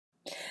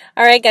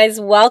All right, guys,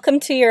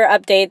 welcome to your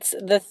updates,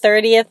 the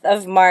 30th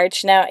of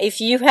March. Now, if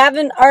you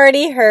haven't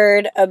already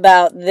heard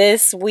about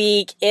this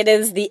week, it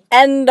is the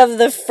end of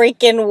the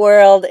freaking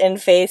world in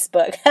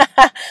Facebook.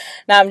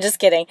 No, I'm just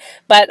kidding.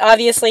 But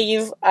obviously,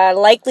 you've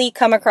likely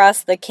come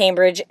across the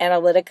Cambridge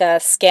Analytica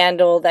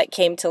scandal that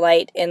came to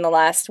light in the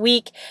last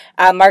week.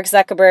 Mark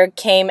Zuckerberg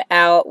came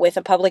out with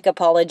a public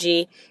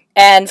apology.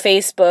 And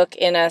Facebook,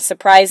 in a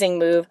surprising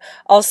move,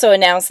 also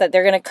announced that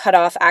they're going to cut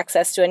off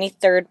access to any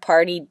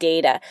third-party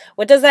data.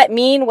 What does that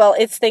mean? Well,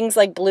 it's things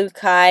like Blue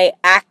Sky,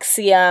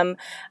 Axiom.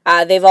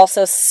 They've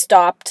also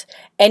stopped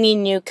any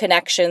new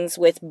connections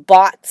with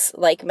bots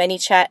like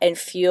ManyChat and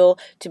Fuel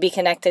to be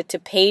connected to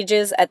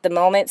pages at the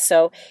moment.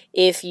 So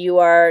if you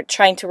are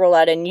trying to roll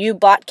out a new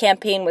bot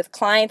campaign with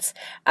clients,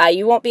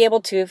 you won't be able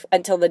to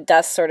until the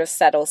dust sort of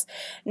settles.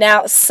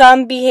 Now,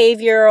 some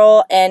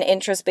behavioral and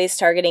interest-based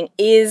targeting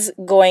is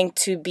going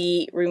to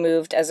be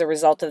removed as a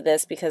result of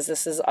this, because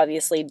this is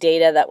obviously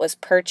data that was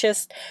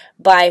purchased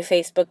by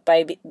Facebook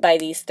by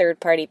these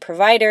third-party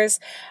providers.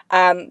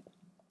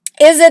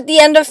 Is it the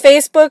end of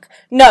Facebook?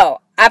 No,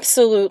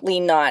 absolutely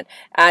not.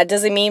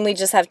 Does it mean we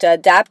just have to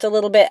adapt a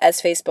little bit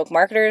as Facebook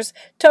marketers?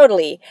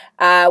 Totally.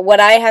 What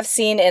I have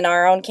seen in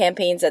our own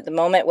campaigns at the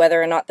moment,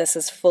 whether or not this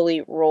is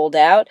fully rolled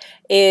out,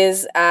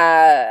 is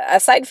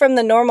aside from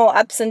the normal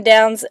ups and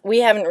downs, we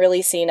haven't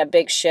really seen a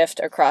big shift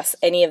across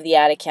any of the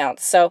ad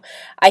accounts. So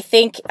I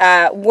think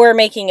we're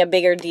making a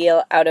bigger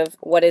deal out of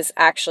what is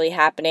actually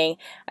happening.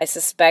 I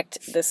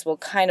suspect this will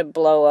kind of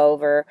blow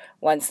over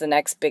once the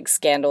next big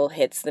scandal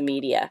hits the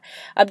media.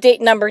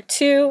 Update number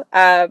 2.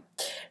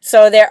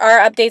 So there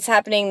are updates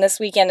happening this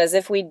weekend as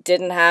if we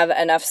didn't have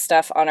enough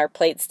stuff on our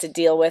plates to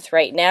deal with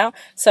right now.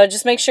 So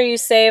just make sure you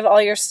save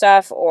all your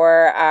stuff,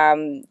 or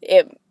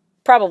it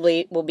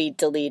probably will be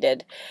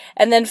deleted.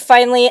 And then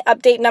finally,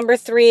 update number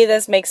 3,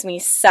 this makes me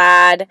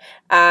sad.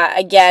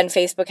 Again,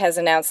 Facebook has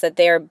announced that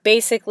they are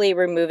basically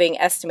removing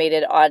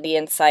estimated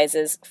audience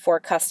sizes for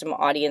custom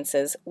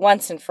audiences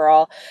once and for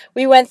all.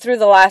 We went through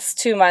the last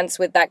 2 months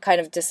with that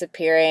kind of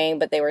disappearing,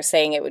 but they were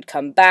saying it would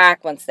come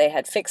back once they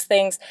had fixed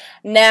things.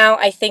 Now,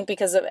 I think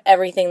because of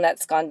everything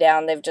that's gone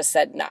down, they've just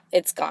said, no,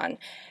 it's gone.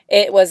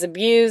 It was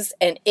abused,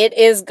 and it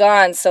is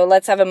gone. So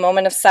let's have a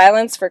moment of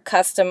silence for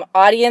custom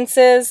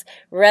audiences.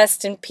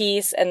 Rest in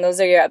peace, and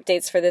those are your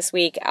updates for this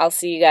week. I'll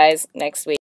see you guys next week.